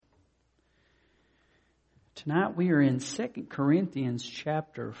Tonight we are in 2 Corinthians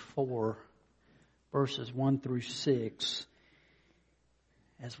chapter 4, verses 1 through 6,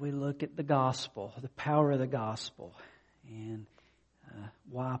 as we look at the gospel, the power of the gospel, and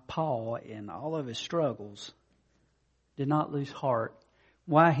why Paul, in all of his struggles, did not lose heart,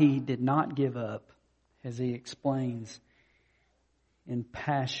 why he did not give up, as he explains in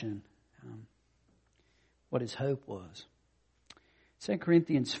passion what his hope was. 2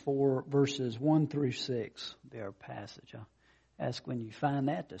 Corinthians 4, verses 1 through 6, will be our passage. I'll ask when you find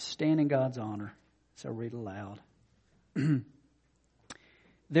that to stand in God's honor. So I'll read aloud.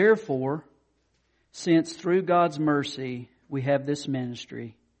 Therefore, since through God's mercy we have this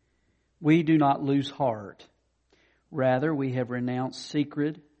ministry, we do not lose heart. Rather, we have renounced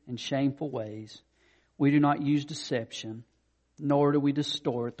secret and shameful ways. We do not use deception, nor do we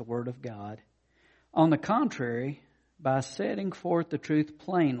distort the word of God. On the contrary, by setting forth the truth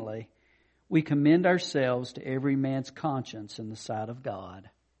plainly, we commend ourselves to every man's conscience in the sight of God.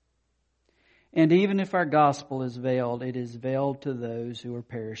 And even if our gospel is veiled, it is veiled to those who are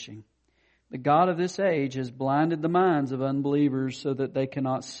perishing. The God of this age has blinded the minds of unbelievers so that they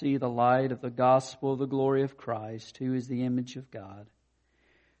cannot see the light of the gospel of the glory of Christ, who is the image of God.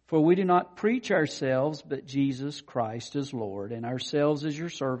 For we do not preach ourselves, but Jesus Christ as Lord, and ourselves as your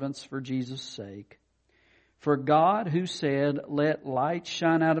servants for Jesus' sake. For God, who said, "Let light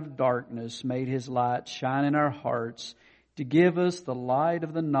shine out of darkness," made His light shine in our hearts to give us the light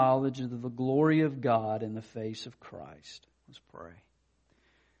of the knowledge of the glory of God in the face of Christ. Let's pray.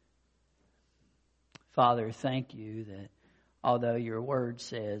 Father, thank you that although your word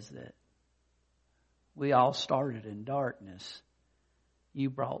says that we all started in darkness, you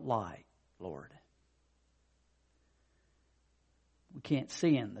brought light, Lord. We can't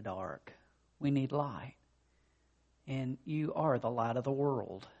see in the dark. We need light. And you are the light of the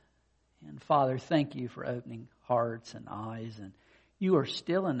world. And Father, thank you for opening hearts and eyes. And you are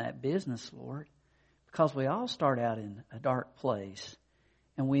still in that business, Lord, because we all start out in a dark place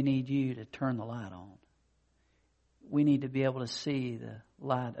and we need you to turn the light on. We need to be able to see the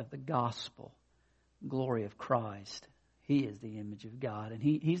light of the gospel, glory of Christ. He is the image of God, and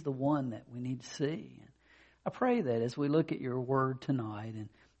He's the one that we need to see. And I pray that as we look at your word tonight and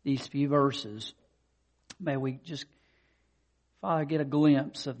these few verses, may we just, Father, get a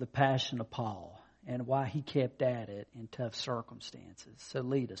glimpse of the passion of Paul and why he kept at it in tough circumstances. So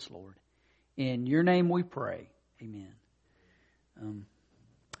lead us, Lord. In your name we pray. Amen.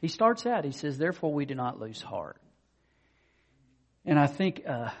 He starts out, he says, therefore we do not lose heart. And I think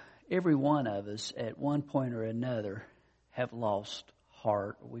every one of us at one point or another have lost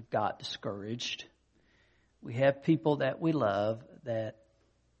heart. We've got discouraged. We have people that we love that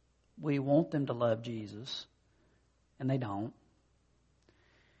we want them to love Jesus, and they don't.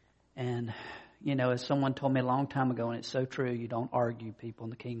 And, you know, as someone told me a long time ago, and it's so true, you don't argue people in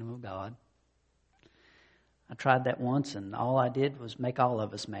the kingdom of God. I tried that once, and all I did was make all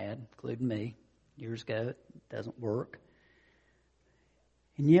of us mad, including me. Years ago, it doesn't work.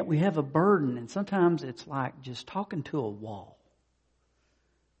 And yet we have a burden, and sometimes it's like just talking to a wall.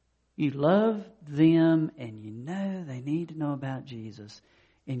 You love them, and you know they need to know about Jesus,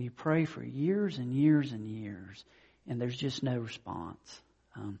 and you pray for years and years and years, and there's just no response.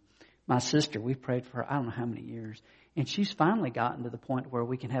 My sister, we prayed for her, I don't know how many years, and she's finally gotten to the point where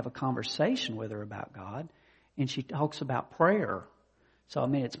we can have a conversation with her about God, and she talks about prayer. So, I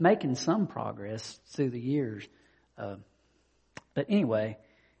mean, it's making some progress through the years. But anyway,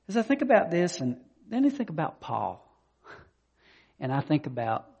 as I think about this, and then I think about Paul, and I think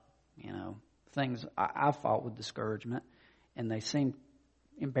about, you know, things I fought with discouragement, and they seem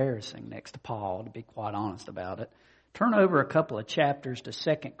embarrassing next to Paul, to be quite honest about it. Turn over a couple of chapters to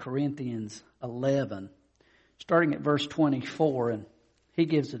 2 Corinthians 11, starting at verse 24, and he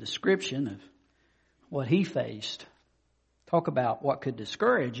gives a description of what he faced. Talk about what could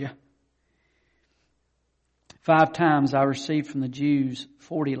discourage you. 5 times I received from the Jews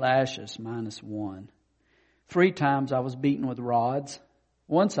 40 lashes minus 1. 3 times I was beaten with rods.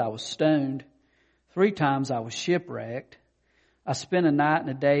 Once I was stoned. 3 times I was shipwrecked. I spent a night and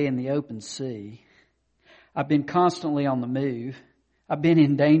a day in the open sea. I've been constantly on the move. I've been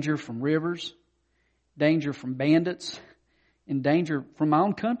in danger from rivers, danger from bandits, in danger from my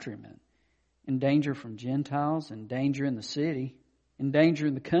own countrymen, in danger from Gentiles, in danger in the city, in danger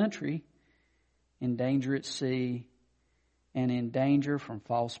in the country, in danger at sea, and in danger from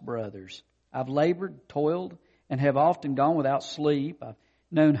false brothers. I've labored, toiled, and have often gone without sleep. I've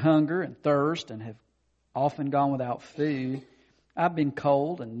known hunger and thirst and have often gone without food. I've been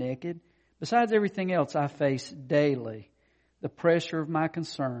cold and naked. Besides everything else, I face daily the pressure of my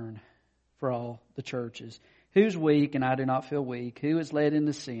concern for all the churches. Who's weak, and I do not feel weak? Who is led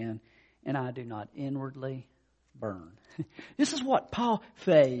into sin, and I do not inwardly burn? This is what Paul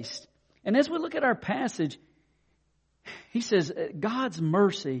faced. And as we look at our passage, he says, God's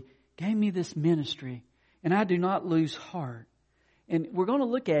mercy gave me this ministry, and I do not lose heart. And we're going to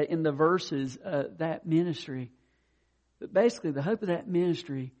look at in the verses that ministry. But basically, the hope of that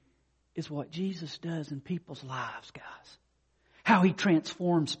ministry is what Jesus does in people's lives, guys. How He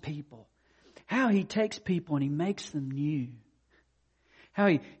transforms people. How He takes people and He makes them new. How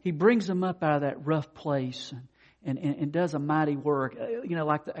He brings them up out of that rough place and does a mighty work.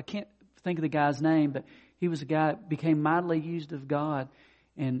 I can't think of the guy's name, but he was a guy that became mightily used of God.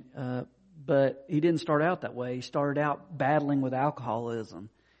 But he didn't start out that way. He started out battling with alcoholism.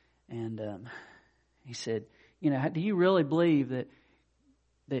 And he said, do you really believe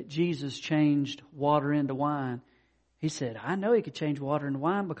that Jesus changed water into wine? He said, I know He could change water into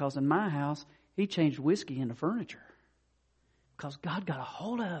wine because in my house, He changed whiskey into furniture. Because God got a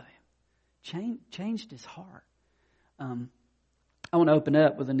hold of him. Changed his heart. I want to open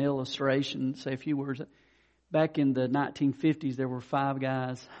up with an illustration, say a few words. Back in the 1950s, there were 5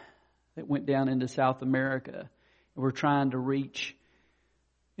 guys that went down into South America and were trying to reach,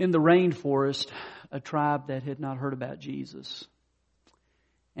 in the rainforest, a tribe that had not heard about Jesus.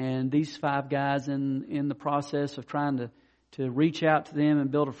 And these 5 guys, in the process of trying to reach out to them and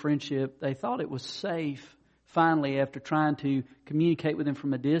build a friendship, they thought it was safe, finally, after trying to communicate with them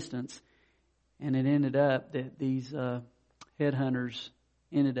from a distance. And it ended up that these headhunters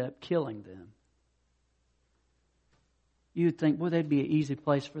ended up killing them. You would think, that'd be an easy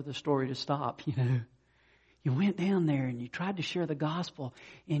place for the story to stop, You went down there and you tried to share the gospel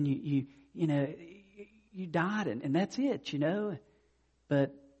and you died and that's it,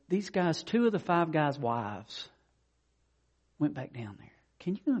 But these guys, 2 of the 5 guys' wives went back down there.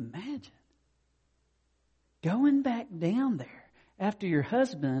 Can you imagine? Going back down there after your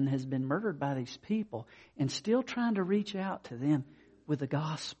husband has been murdered by these people and still trying to reach out to them with the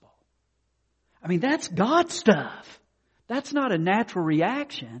gospel. I mean, that's God stuff. That's not a natural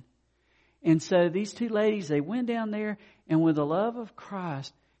reaction. And so these 2 ladies, they went down there, and with the love of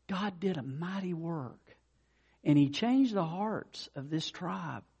Christ, God did a mighty work. And He changed the hearts of this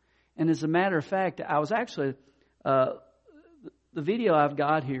tribe. And as a matter of fact, I was actually, the video I've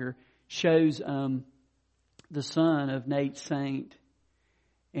got here shows the son of Nate Saint.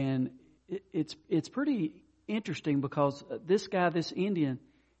 And it's pretty interesting because this guy, this Indian,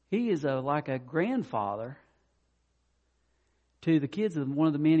 he is like a grandfather to the kids of one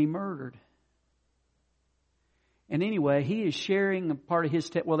of the men he murdered. And anyway, he is sharing a part of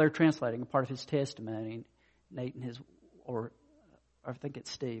his, they're translating a part of his testimony. Nate and or I think it's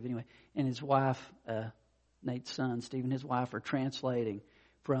Steve, anyway, and his wife, Nate's son, Steve, and his wife are translating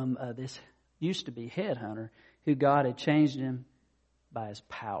from this used to be headhunter who God had changed him by His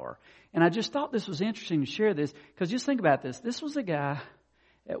power. And I just thought this was interesting to share this because just think about this. This was a guy,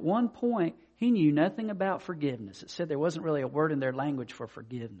 at one point, he knew nothing about forgiveness. It said there wasn't really a word in their language for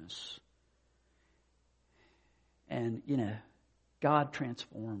forgiveness. And, God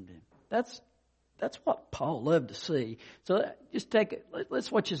transformed him. That's what Paul loved to see. So just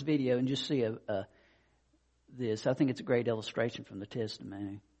let's watch this video and just see this. I think it's a great illustration from the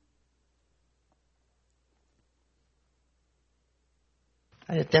testimony.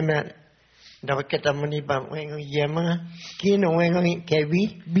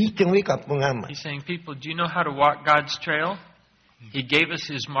 He's saying, people, do you know how to walk God's trail? He gave us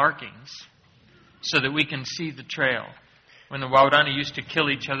His markings so that we can see the trail. When the Waurani used to kill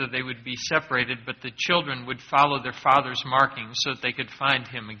each other, they would be separated, but the children would follow their father's markings so that they could find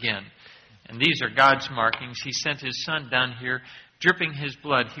him again. And these are God's markings. He sent His Son down here, dripping His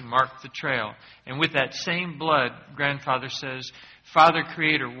blood. He marked the trail. And with that same blood, Grandfather says, Father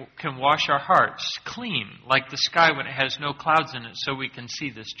Creator can wash our hearts clean, like the sky when it has no clouds in it, so we can see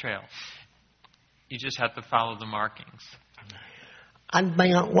this trail. You just have to follow the markings. In my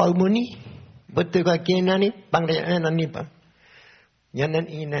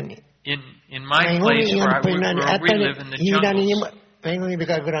place where we live in the jungles,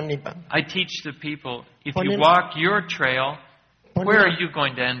 I teach the people, if you walk your trail, where are you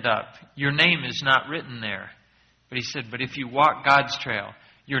going to end up? Your name is not written there. But he said, but if you walk God's trail,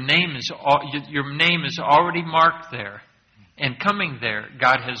 your name is already marked there. And coming there,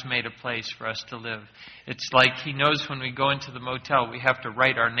 God has made a place for us to live. It's like He knows when we go into the motel, we have to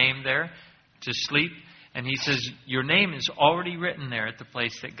write our name there to sleep. And He says, your name is already written there at the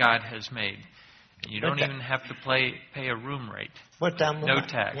place that God has made. And you don't even have to pay a room rate. No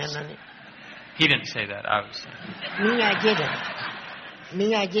tax. He didn't say that, I was saying.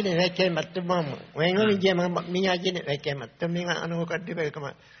 minha gente vai queimar tomamos. When only game minha gente vai queimar. Tominga anu ka dibe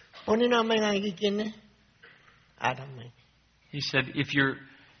kama. Poni na mai ngai kine. Adam mai. He said, if you're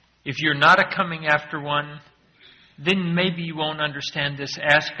not a coming after one, then maybe you won't understand this.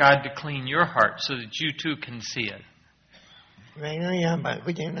 Ask God to clean your heart so that you too can see it.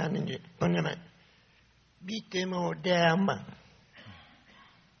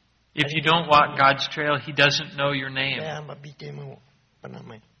 If you don't walk God's trail, He doesn't know your name.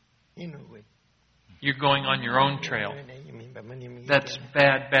 You're going on your own trail. That's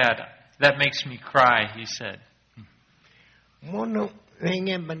bad. That makes me cry, he said. My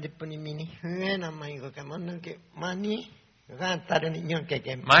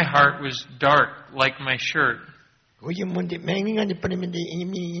heart was dark like my shirt.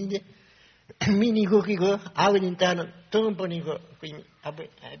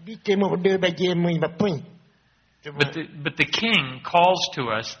 But the king calls to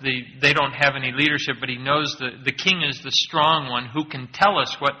us. They don't have any leadership, but he knows the king is the strong one who can tell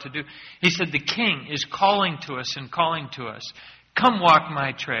us what to do. He said the king is calling to us and calling to us. Come walk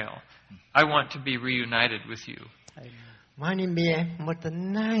my trail. I want to be reunited with you.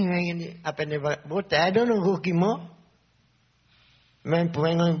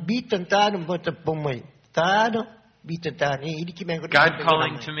 God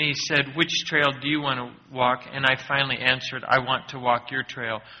calling to me said, which trail do you want to walk? And I finally answered, I want to walk your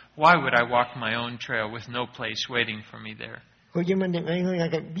trail. Why would I walk my own trail with no place waiting for me there? He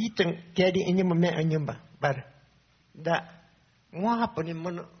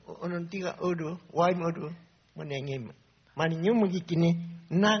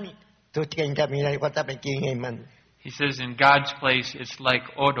says in God's place it's like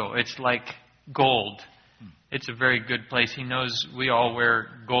odo, it's like gold. It's a very good place. He knows we all wear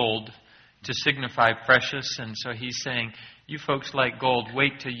gold to signify precious, and so he's saying, you folks like gold,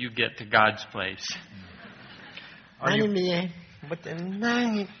 wait till you get to God's place.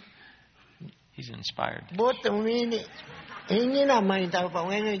 He's inspired. He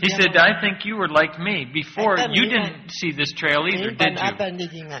said, I think you were like me. Before, you didn't see this trail either, did you?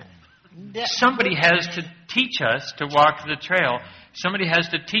 Somebody has to teach us to walk the trail. Somebody has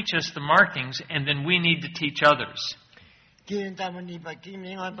to teach us the markings, and then we need to teach others.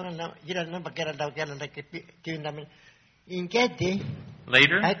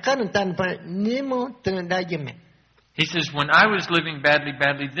 Later, he says, when I was living badly,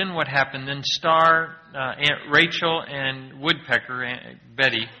 then what happened? Then Star, Aunt Rachel, and Woodpecker, Aunt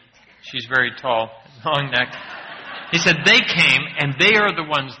Betty, she's very tall, long neck. He said, they came, and they are the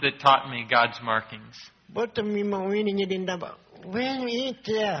ones that taught me God's markings. My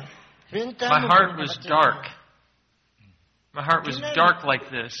heart was dark. My heart was dark like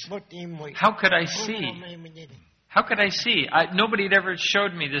this. How could I see? How could I see? Nobody had ever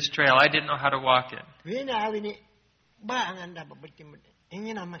showed me this trail. I didn't know how to walk it.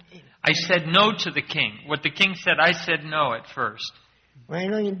 I said no to the king. What the king said, I said no at first.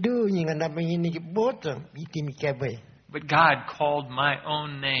 But God called my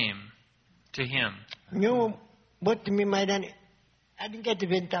own name to him.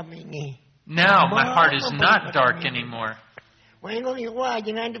 Now my heart is not dark anymore.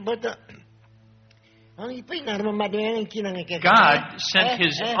 God sent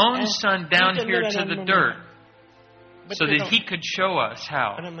His own Son down here to the dirt so that He could show us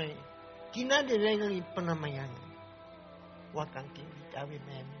how.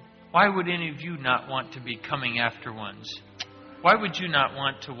 Why would any of you not want to be coming after ones? Why would you not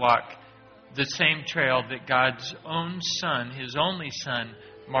want to walk the same trail that God's own Son, His only Son,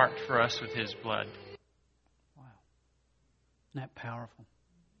 marked for us with His blood? Wow. Isn't that powerful?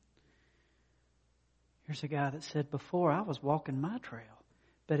 Here's a guy that said, before I was walking my trail,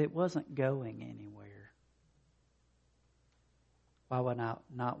 but it wasn't going anywhere. Why would I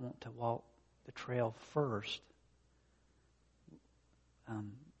not want to walk the trail first?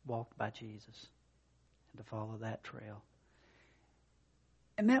 Walked by Jesus and to follow that trail.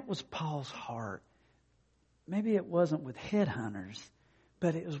 And that was Paul's heart. Maybe it wasn't with headhunters,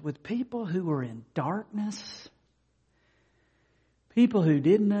 but it was with people who were in darkness, people who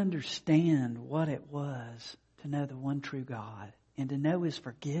didn't understand what it was to know the one true God and to know His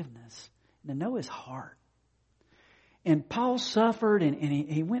forgiveness and to know His heart. And Paul suffered and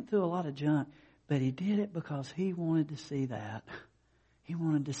he went through a lot of junk, but he did it because he wanted to see that. He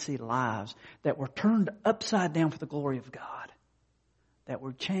wanted to see lives that were turned upside down for the glory of God, that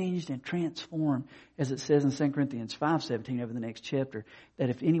were changed and transformed, as it says in 2 Corinthians 5:17 over the next chapter, that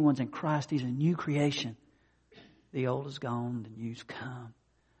if anyone's in Christ, he's a new creation. The old is gone, the new's come.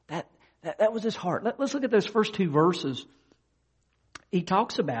 That was his heart. Let's look at those first two verses he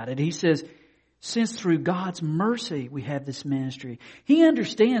talks about it. He says, since through God's mercy we have this ministry. He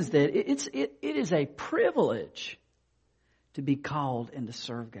understands that it is a privilege to be called and to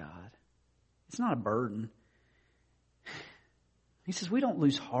serve God. It's not a burden. He says we don't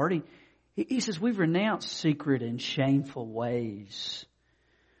lose heart. He says we've renounced secret and shameful ways.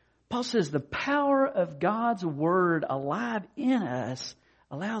 Paul says the power of God's Word alive in us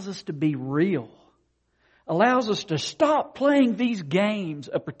allows us to be real. Allows us to stop playing these games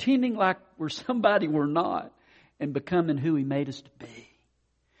of pretending like we're somebody we're not and becoming who He made us to be.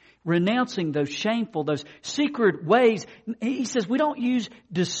 Renouncing those shameful, those secret ways. He says we don't use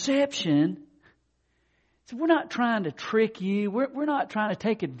deception. So we're not trying to trick you. We're not trying to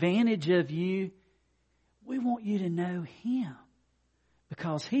take advantage of you. We want you to know Him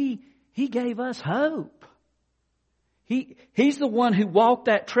because He gave us hope. He's the one who walked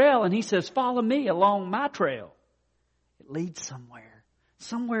that trail, and He says, follow me along my trail. It leads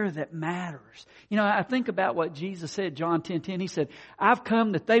somewhere that matters. You know, I think about what Jesus said, John 10:10. He said, I've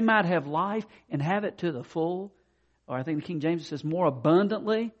come that they might have life and have it to the full. Or I think the King James says more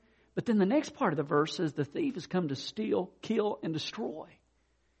abundantly. But then the next part of the verse says, the thief has come to steal, kill, and destroy.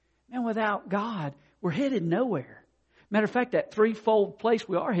 Man, without God, we're headed nowhere. Matter of fact, that threefold place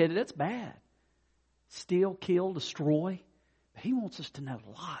we are headed, that's bad. Steal, kill, destroy. But He wants us to know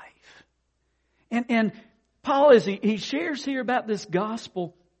life. And Paul, as he shares here about this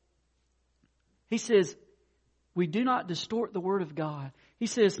gospel, he says, we do not distort the Word of God. He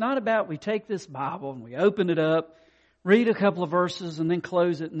says, it's not about we take this Bible and we open it up, read a couple of verses and then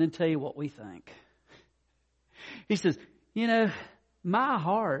close it and then tell you what we think. He says, you know, my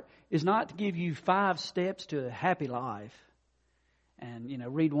heart is not to give you 5 steps to a happy life. And, you know,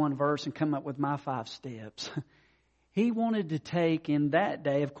 read one verse and come up with my 5 steps. He wanted to take in that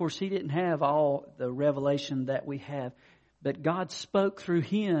day, of course, he didn't have all the revelation that we have, but God spoke through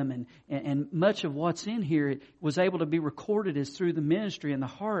him, and much of what's in here was able to be recorded as through the ministry and the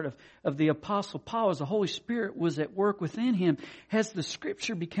heart of the Apostle Paul, as the Holy Spirit was at work within him, as the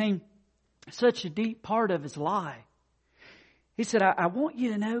Scripture became such a deep part of his life. He said, I want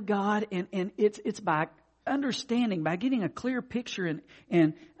you to know God, and it's by understanding, by getting a clear picture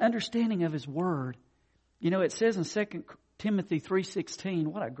and understanding of His Word. You know, it says in 2 Timothy 3:16,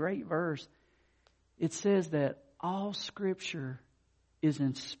 what a great verse. It says that all Scripture is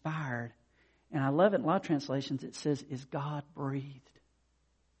inspired. And I love it in a lot of translations. It says, is God breathed.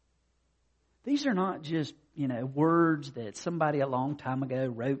 These are not just, you know, words that somebody a long time ago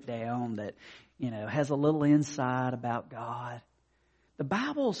wrote down that, you know, has a little insight about God. The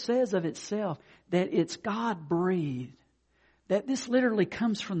Bible says of itself that it's God-breathed. That this literally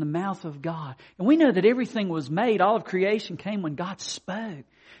comes from the mouth of God. And we know that everything was made. All of creation came when God spoke.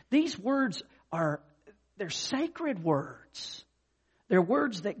 These words they're sacred words. They're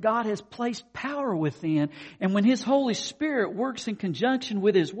words that God has placed power within. And when His Holy Spirit works in conjunction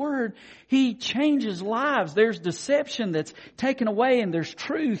with His Word, He changes lives. There's deception that's taken away and there's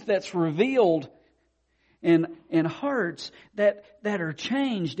truth that's revealed. And hearts that are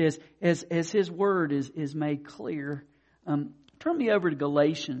changed as His Word is made clear. Turn me over to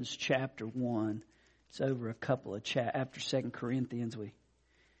Galatians chapter 1. It's over a couple of after 2 Corinthians we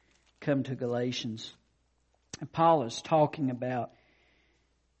come to Galatians. And Paul is talking about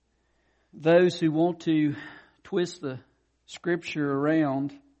those who want to twist the Scripture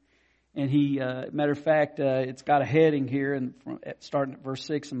around. And he, matter of fact, it's got a heading here, and starting at verse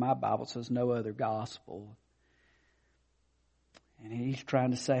 6 in my Bible, it says no other gospel. And he's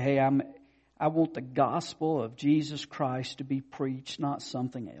trying to say, hey, I want the gospel of Jesus Christ to be preached, not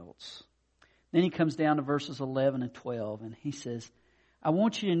something else. Then he comes down to verses 11 and 12, and he says, I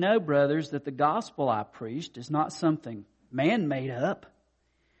want you to know, brothers, that the gospel I preached is not something man made up.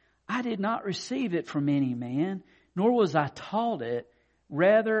 I did not receive it from any man, nor was I taught it.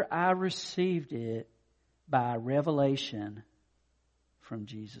 Rather, I received it by revelation from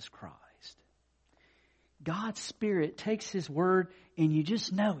Jesus Christ. God's Spirit takes His Word and you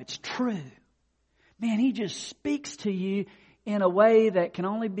just know it's true. Man, He just speaks to you in a way that can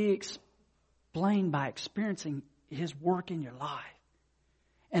only be explained by experiencing His work in your life.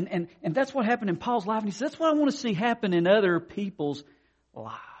 And that's what happened in Paul's life. And he says, that's what I want to see happen in other people's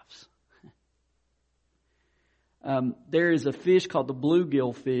lives. There is a fish called the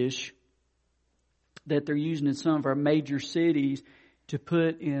bluegill fish that they're using in some of our major cities to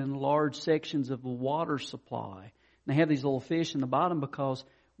put in large sections of the water supply. And they have these little fish in the bottom because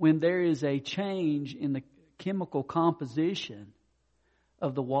when there is a change in the chemical composition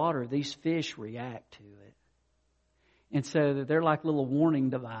of the water, these fish react to it. And so they're like little warning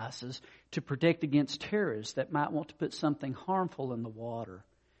devices to protect against terrorists that might want to put something harmful in the water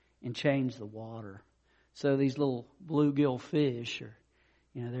and change the water. So these little bluegill fish are,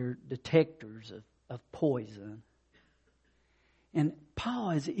 they're detectors of poison. And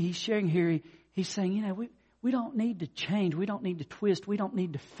Paul, as he's sharing here, he's saying, we don't need to change. We don't need to twist. We don't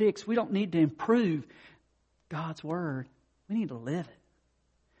need to fix. We don't need to improve God's Word. We need to live it.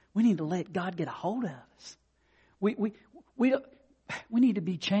 We need to let God get a hold of us. We need to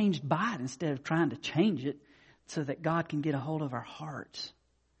be changed by it instead of trying to change it so that God can get a hold of our hearts.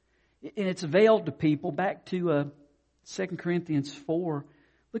 And it's veiled to people. Back to 2 Corinthians 4.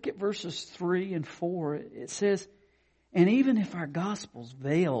 Look at verses 3 and 4. It says, and even if our gospel's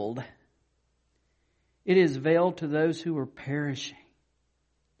veiled, it is veiled to those who are perishing.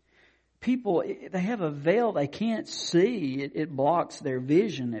 People, they have a veil they can't see. It blocks their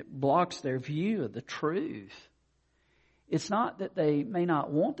vision. It blocks their view of the truth. It's not that they may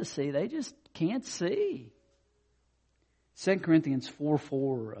not want to see. They just can't see. 2 Corinthians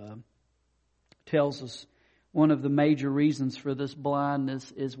 4:4 tells us one of the major reasons for this blindness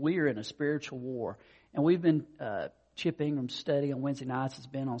is we are in a spiritual war. And we've been, Chip Ingram's study on Wednesday nights has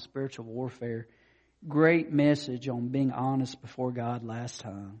been on spiritual warfare. Great message on being honest before God last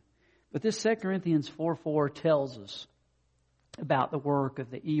time. But this 2 Corinthians 4:4 tells us about the work of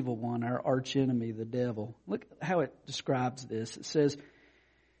the evil one, our archenemy, the devil. Look how it describes this. It says,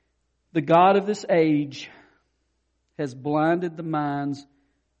 the God of this age has blinded the minds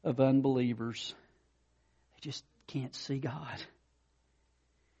of unbelievers. They just can't see God.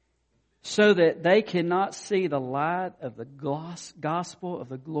 So that they cannot see the light of the gospel of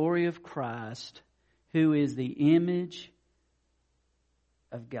the glory of Christ, who is the image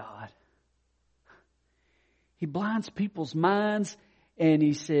of God. He blinds people's minds and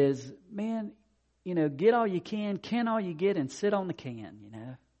he says, man, get all you can all you get, and sit on the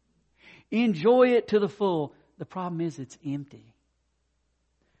can, Enjoy it to the full. The problem is it's empty.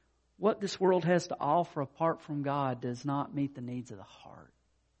 What this world has to offer apart from God does not meet the needs of the heart.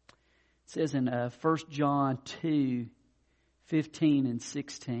 It says in 1 John 2:15 and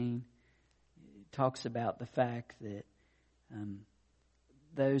 16, it talks about the fact that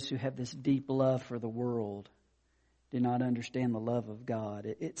those who have this deep love for the world do not understand the love of God.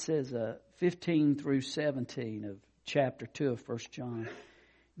 It says 15 through 17 of chapter 2 of 1 John.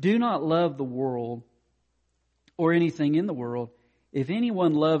 Do not love the world or anything in the world. If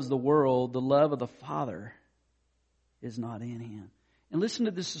anyone loves the world, the love of the Father is not in him. And listen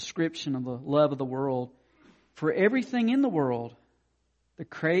to this description of the love of the world. For everything in the world, the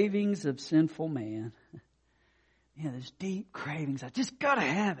cravings of sinful man, there's deep cravings. I just got to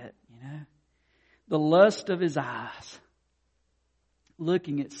have it, The lust of his eyes.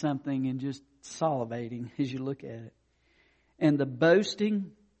 Looking at something and just salivating as you look at it. And the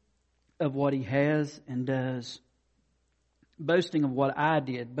boasting of what he has and does. Boasting of what I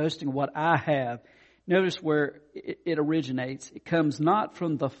did. Boasting of what I have. Notice where it originates. It comes not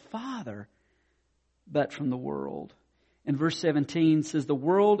from the Father, but from the world. And verse 17 says, the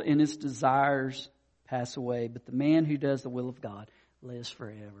world and its desires pass away, but the man who does the will of God lives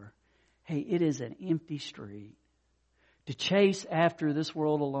forever. Hey, it is an empty street. To chase after this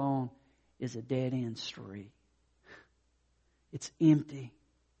world alone is a dead-end street. It's empty.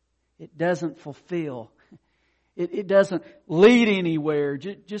 It doesn't fulfill. It doesn't lead anywhere.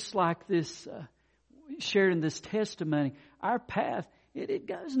 Just like this, shared in this testimony, our path, it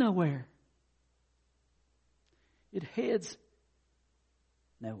goes nowhere. It heads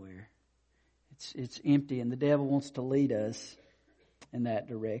nowhere. It's empty, and the devil wants to lead us in that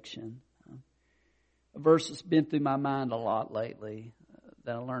direction. A verse that's been through my mind a lot lately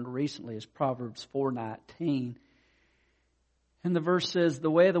that I learned recently is Proverbs 4:19. And the verse says,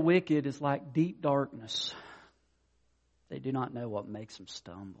 the way of the wicked is like deep darkness. They do not know what makes them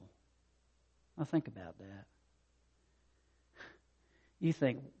stumble. Now think about that. You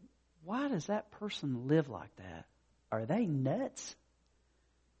think, why does that person live like that? Are they nuts?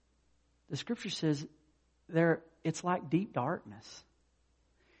 The scripture says it's like deep darkness.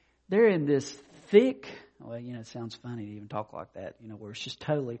 They're in this thick, it sounds funny to even talk like that, where it's just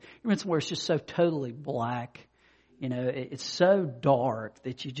totally, where it's just so totally black. It's so dark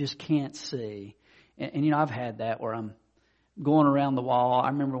that you just can't see. And I've had that where I'm going around the wall. I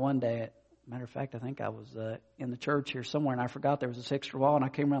remember one day, matter of fact, I think I was in the church here somewhere, and I forgot there was this extra wall, and I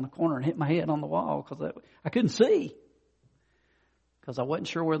came around the corner and hit my head on the wall because I couldn't see. Because I wasn't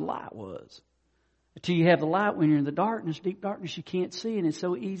sure where the light was. Until you have the light, when you're in the darkness, deep darkness, you can't see, and it's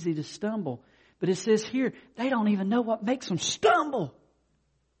so easy to stumble. But it says here, they don't even know what makes them stumble.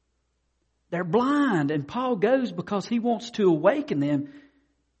 They're blind, and Paul goes because he wants to awaken them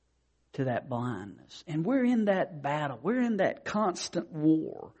to that blindness. And we're in that battle. We're in that constant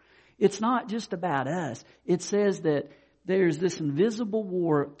war. It's not just about us. It says that there's this invisible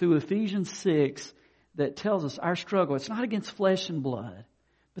war through Ephesians 6 that tells us our struggle. It's not against flesh and blood,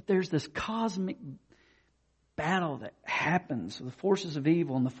 but there's this cosmic battle that happens with the forces of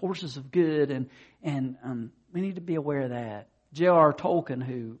evil and the forces of good, and we need to be aware of that. J.R.R. Tolkien,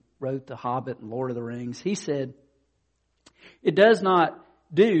 who wrote The Hobbit and Lord of the Rings, he said, "It does not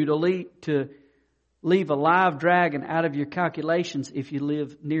do to leave a live dragon out of your calculations if you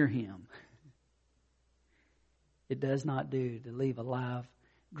live near him." It does not do to leave a live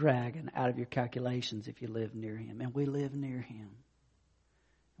dragon out of your calculations if you live near him. And we live near him.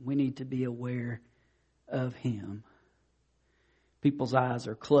 We need to be aware of him. People's eyes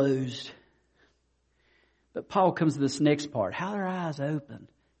are closed. But Paul comes to this next part. How are their eyes opened?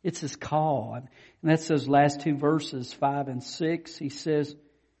 It's his call. And that's those last two verses, 5 and 6. He says,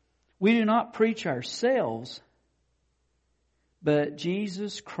 "We do not preach ourselves, but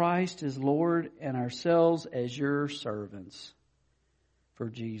Jesus Christ is Lord, and ourselves as your servants for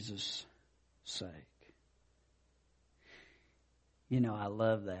Jesus' sake." You know, I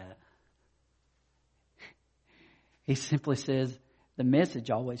love that. He simply says the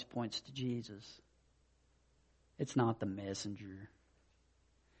message always points to Jesus. It's not the messenger.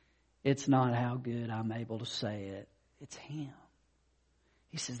 It's not how good I'm able to say it. It's him.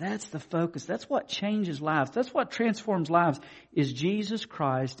 He says that's the focus. That's what changes lives. That's what transforms lives, is Jesus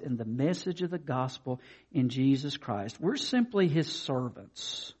Christ and the message of the gospel in Jesus Christ. We're simply his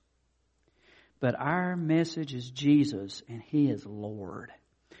servants. But our message is Jesus, and he is Lord.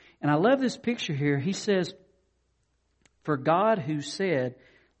 And I love this picture here. He says, "For God who said,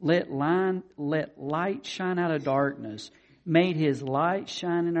 let light shine out of darkness, made his light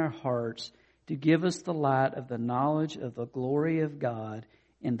shine in our hearts to give us the light of the knowledge of the glory of God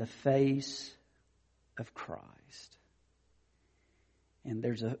in the face of Christ." And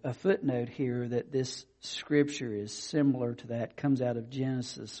there's a footnote here that this scripture is similar to that. It comes out of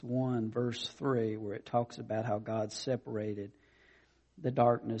Genesis 1 verse 3, where it talks about how God separated the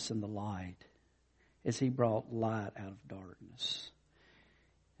darkness and the light as he brought light out of darkness.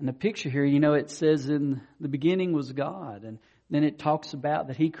 And the picture here, you know, it says in the beginning was God, and then it talks about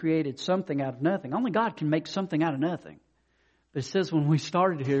that he created something out of nothing. Only God can make something out of nothing. But it says when we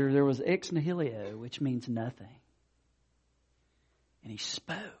started here, there was ex nihilo, which means nothing. And he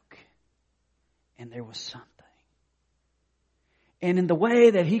spoke, and there was something. And in the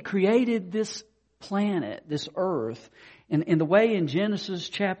way that he created this planet, this earth, and in the way in Genesis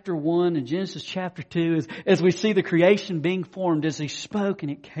chapter 1 and Genesis chapter 2, as we see the creation being formed, as he spoke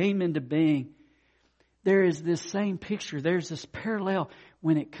and it came into being, there is this same picture. There's this parallel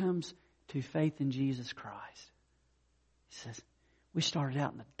when it comes to faith in Jesus Christ. He says, we started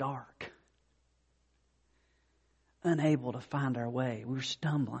out in the dark, unable to find our way. We were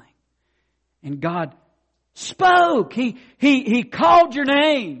stumbling. And God spoke. He called your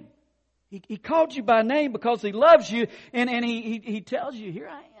name. He called you by name because he loves you. And he tells you, here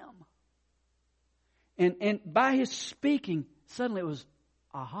I am. And by his speaking, suddenly it was,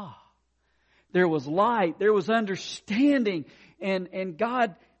 aha. There was light. There was understanding. And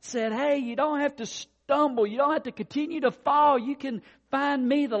God said, hey, you don't have to stumble. You don't have to continue to fall. You can find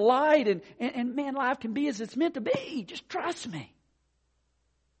me, the light. And man, life can be as it's meant to be. Just trust me.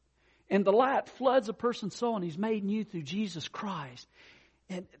 And the light floods a person's soul, and he's made new through Jesus Christ.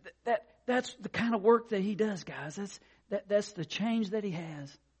 And that's the kind of work that he does, guys. That's the change that he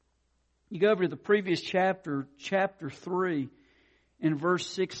has. You go over to the previous chapter 3, in verse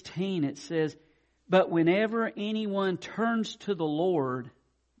 16, it says, but whenever anyone turns to the Lord,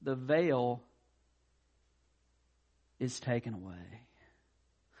 the veil is taken away.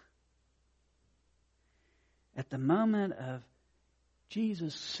 At the moment of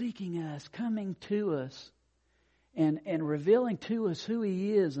Jesus seeking us, coming to us, and revealing to us who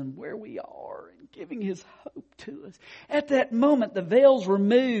he is and where we are, and giving his hope to us, at that moment the veil's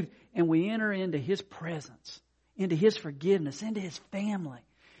removed and we enter into his presence, into his forgiveness, into his family.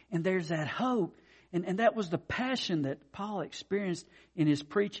 And there's that hope. And that was the passion that Paul experienced in his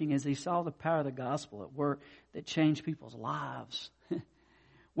preaching as he saw the power of the gospel at work that changed people's lives.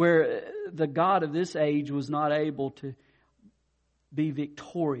 Where the God of this age was not able to be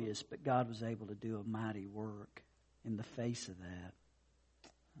victorious, but God was able to do a mighty work in the face of that.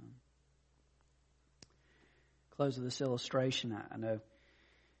 Close of this illustration, I know.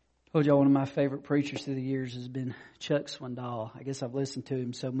 I told y'all one of my favorite preachers through the years has been Chuck Swindoll. I guess I've listened to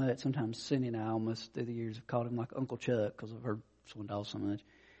him so much. Sometimes Cindy and I almost through the years have called him like Uncle Chuck because I've heard Swindoll so much.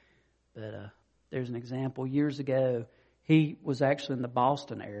 But there's an example. Years ago, he was actually in the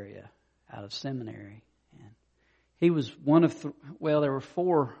Boston area out of seminary. And he was one of, there were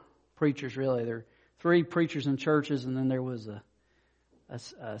 4 preachers really. There were 3 preachers in churches, and then there was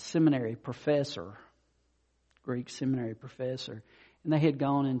a seminary professor, Greek seminary professor. And they had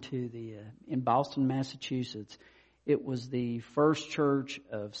gone into in Boston, Massachusetts, it was the first church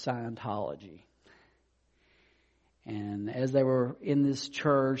of Scientology. And as they were in this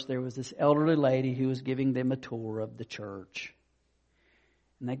church, there was this elderly lady who was giving them a tour of the church.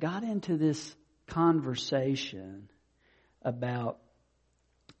 And they got into this conversation about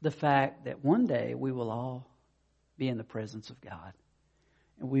the fact that one day we will all be in the presence of God.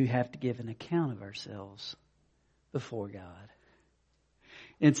 And we have to give an account of ourselves before God.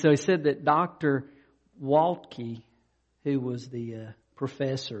 And so he said that Dr. Waltke, who was the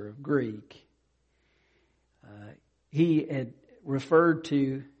professor of Greek, he had referred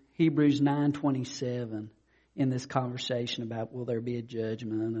to Hebrews 9:27 in this conversation about will there be a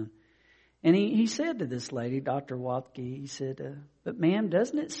judgment. And he said to this lady, Dr. Waltke, he said, but ma'am,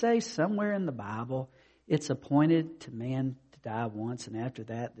 doesn't it say somewhere in the Bible it's appointed to man to die once and after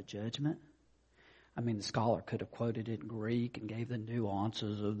that the judgment? I mean, the scholar could have quoted it in Greek and gave the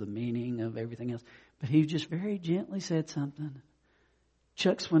nuances of the meaning of everything else. But he just very gently said something.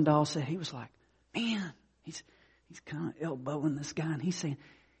 Chuck Swindoll said, he was like, man, he's kind of elbowing this guy. And he's saying,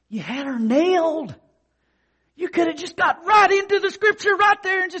 you had her nailed. You could have just got right into the scripture right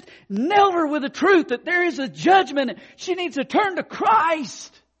there and just nailed her with the truth that there is a judgment and she needs to turn to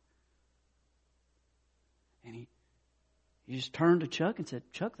Christ. And he just turned to Chuck and said,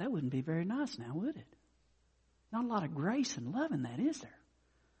 Chuck, that wouldn't be very nice now, would it? Not a lot of grace and love in that, is there?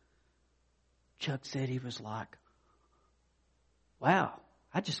 Chuck said he was like, wow,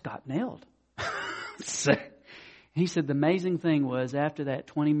 I just got nailed. He said the amazing thing was after that,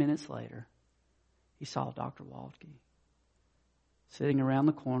 20 minutes later, he saw Dr. Waltke sitting around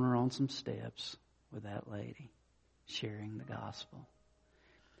the corner on some steps with that lady sharing the gospel.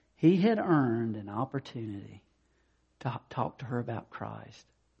 He had earned an opportunity to talk to her about Christ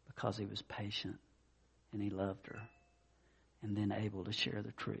because he was patient and he loved her and then able to share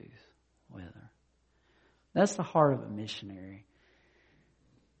the truth with her. That's the heart of a missionary.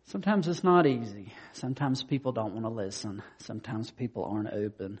 Sometimes it's not easy. Sometimes people don't want to listen. Sometimes people aren't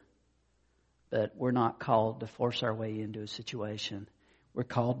open. But we're not called to force our way into a situation. We're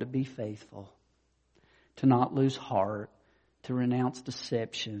called to be faithful, to not lose heart, to renounce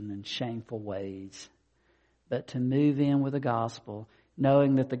deception and shameful ways, but to move in with the gospel,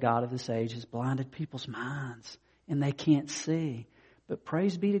 knowing that the God of this age has blinded people's minds and they can't see. But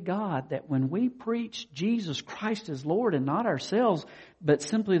praise be to God that when we preach Jesus Christ as Lord and not ourselves, but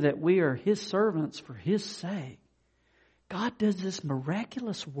simply that we are His servants for His sake, God does this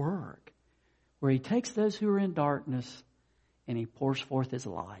miraculous work where He takes those who are in darkness and He pours forth His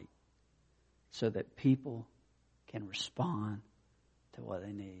light so that people can respond to what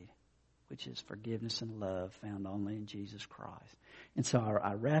they need, which is forgiveness and love found only in Jesus Christ. And so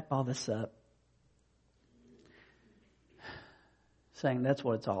I wrap all this up saying that's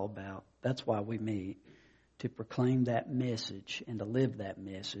what it's all about. That's why we meet, to proclaim that message and to live that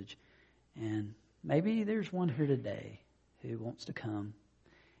message. And maybe there's one here today who wants to come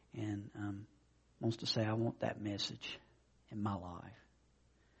and wants to say, I want that message in my life.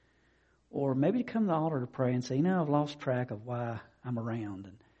 Or maybe to come to the altar to pray and say, I've lost track of why I'm around.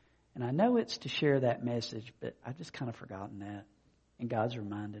 And I know it's to share that message, but I've just kind of forgotten that. And God's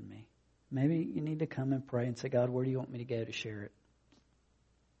reminded me. Maybe you need to come and pray and say, God, where do you want me to go to share it?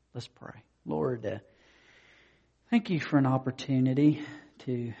 Let's pray. Lord, thank you for an opportunity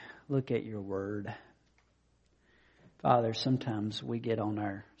to look at your word. Father, sometimes we get on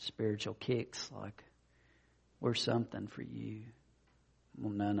our spiritual kicks like we're something for you.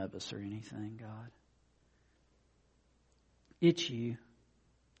 Well, none of us are anything, God. It's you.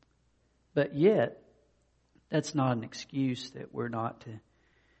 But yet, that's not an excuse that we're not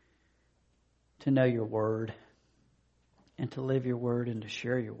to know your word and to live your word and to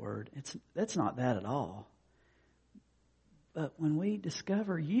share your word. That's not that at all. But when we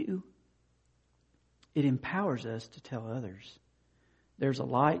discover you, it empowers us to tell others. There's a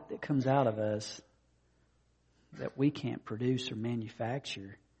light that comes out of us that we can't produce or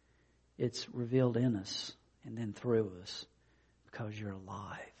manufacture. It's revealed in us and then through us because you're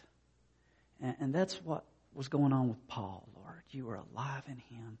alive. And that's what was going on with Paul, Lord. You were alive in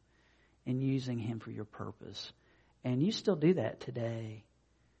him and using him for your purpose. And you still do that today.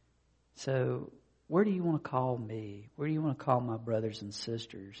 So where do you want to call me? Where do you want to call my brothers and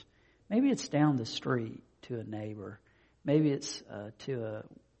sisters? Maybe it's down the street to a neighbor. Maybe it's to a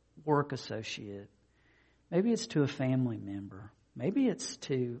work associate. Maybe it's to a family member. Maybe it's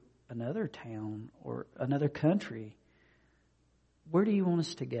to another town or another country. Where do you want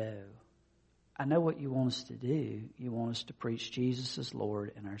us to go? I know what you want us to do. You want us to preach Jesus as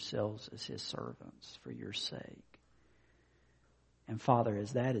Lord and ourselves as His servants for your sake. And Father,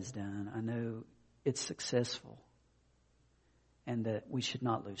 as that is done, I know it's successful and that we should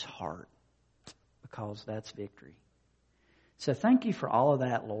not lose heart because that's victory. So thank you for all of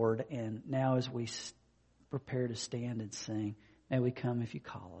that, Lord. And now as we prepare to stand and sing, may we come if you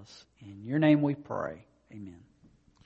call us. In your name we pray. Amen.